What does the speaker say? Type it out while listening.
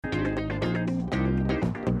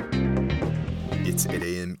It's 8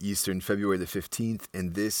 a.m. Eastern, February the 15th,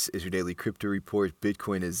 and this is your daily crypto report.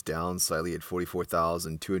 Bitcoin is down slightly at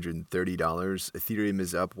 $44,230. Ethereum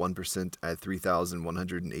is up 1% at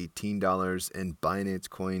 $3,118, and Binance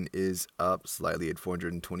Coin is up slightly at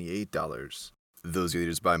 $428. Those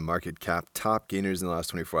leaders by market cap. Top gainers in the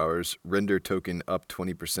last 24 hours. Render token up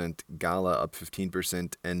 20%, Gala up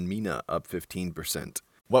 15%, and Mina up 15%.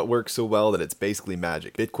 What works so well that it's basically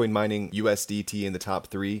magic? Bitcoin mining, USDT in the top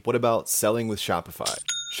 3. What about selling with Shopify?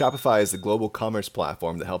 Shopify is the global commerce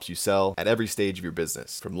platform that helps you sell at every stage of your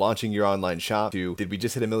business. From launching your online shop to, did we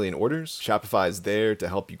just hit 1 million orders? Shopify is there to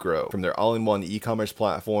help you grow. From their all-in-one e-commerce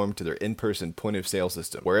platform to their in-person point-of-sale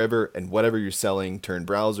system. Wherever and whatever you're selling, turn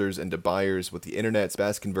browsers into buyers with the internet's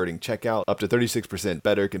best converting checkout, up to 36%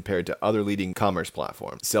 better compared to other leading commerce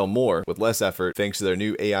platforms. Sell more with less effort thanks to their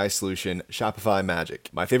new AI solution, Shopify Magic.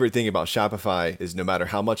 My favorite thing about Shopify is no matter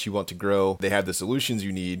how much you want to grow, they have the solutions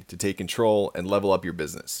you need to take control and level up your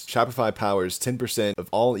business. Shopify powers 10% of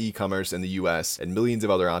all e-commerce in the US and millions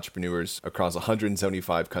of other entrepreneurs across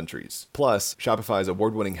 175 countries. Plus, Shopify's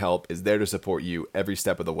award-winning help is there to support you every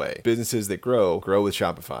step of the way. Businesses that grow with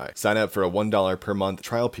Shopify. Sign up for a $1 per month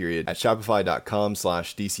trial period at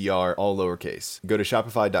shopify.com/DCR, all lowercase. Go to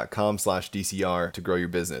shopify.com/DCR to grow your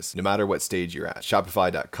business, no matter what stage you're at.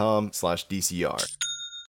 Shopify.com/DCR.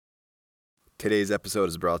 Today's episode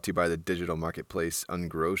is brought to you by the digital marketplace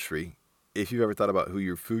Ungrocery. If you've ever thought about who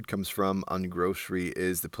your food comes from, Ungrocery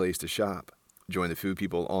is the place to shop. Join the food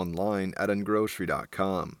people online at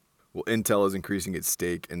ungrocery.com. Well, Intel is increasing its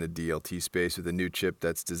stake in the DLT space with a new chip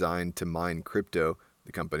that's designed to mine crypto.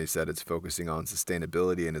 The company said it's focusing on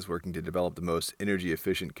sustainability and is working to develop the most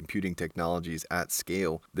energy-efficient computing technologies at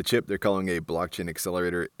scale. The chip they're calling a blockchain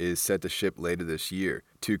accelerator is set to ship later this year.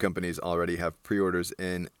 2 companies already have pre-orders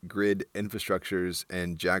in Grid Infrastructures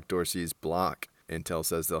and Jack Dorsey's Block. Intel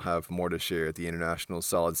says they'll have more to share at the International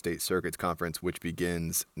Solid State Circuits Conference, which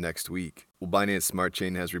begins next week. Well, Binance Smart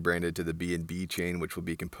Chain has rebranded to the BNB Chain, which will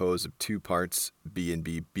be composed of 2 parts,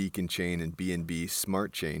 BNB Beacon Chain and BNB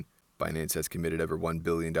Smart Chain. Binance has committed over $1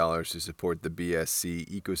 billion to support the BSC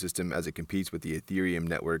ecosystem as it competes with the Ethereum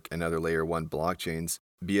network and other Layer 1 blockchains.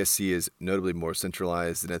 BSC is notably more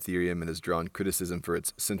centralized than Ethereum and has drawn criticism for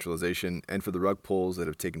its centralization and for the rug pulls that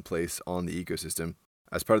have taken place on the ecosystem.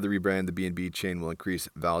 As part of the rebrand, the BNB chain will increase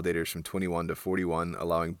validators from 21 to 41,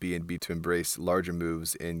 allowing BNB to embrace larger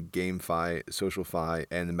moves in GameFi, SocialFi,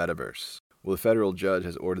 and the metaverse. Well, a federal judge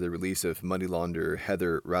has ordered the release of money launderer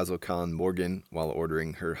Heather Razzle-Khan Morgan, while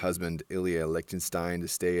ordering her husband Ilya Lichtenstein to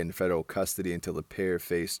stay in federal custody until the pair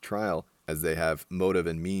face trial, as they have motive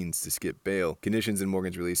and means to skip bail. Conditions in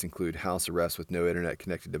Morgan's release include house arrest with no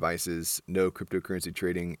internet-connected devices, no cryptocurrency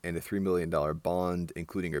trading, and a $3 million bond,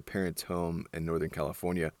 including her parents' home in Northern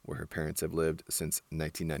California, where her parents have lived since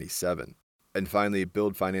 1997. And finally,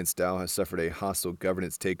 Build Finance DAO has suffered a hostile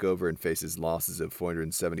governance takeover and faces losses of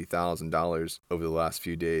 $470,000. Over the last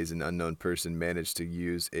few days, an unknown person managed to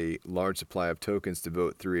use a large supply of tokens to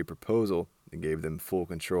vote through a proposal and gave them full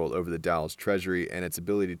control over the DAO's treasury and its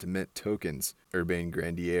ability to mint tokens. Urbain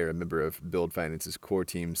Grandier, a member of Build Finance's core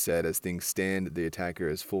team, said, as things stand, the attacker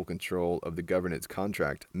has full control of the governance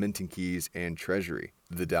contract, minting keys, and treasury.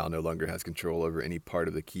 The DAO no longer has control over any part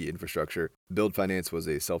of the key infrastructure. Build Finance was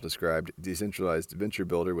a self-described decentralized venture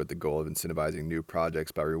builder with the goal of incentivizing new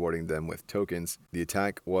projects by rewarding them with tokens. The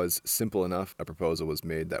attack was simple enough. A proposal was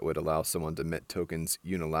made that would allow someone to mint tokens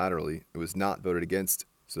unilaterally. It was not voted against,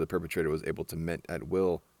 so the perpetrator was able to mint at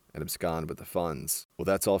will and abscond with the funds. Well,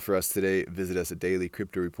 that's all for us today. Visit us at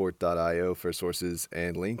dailycryptoreport.io for sources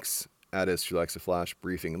and links. Add us to Alexa Flash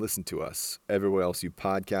Briefing and listen to us everywhere else you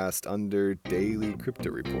podcast under Daily Crypto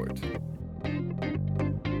Report.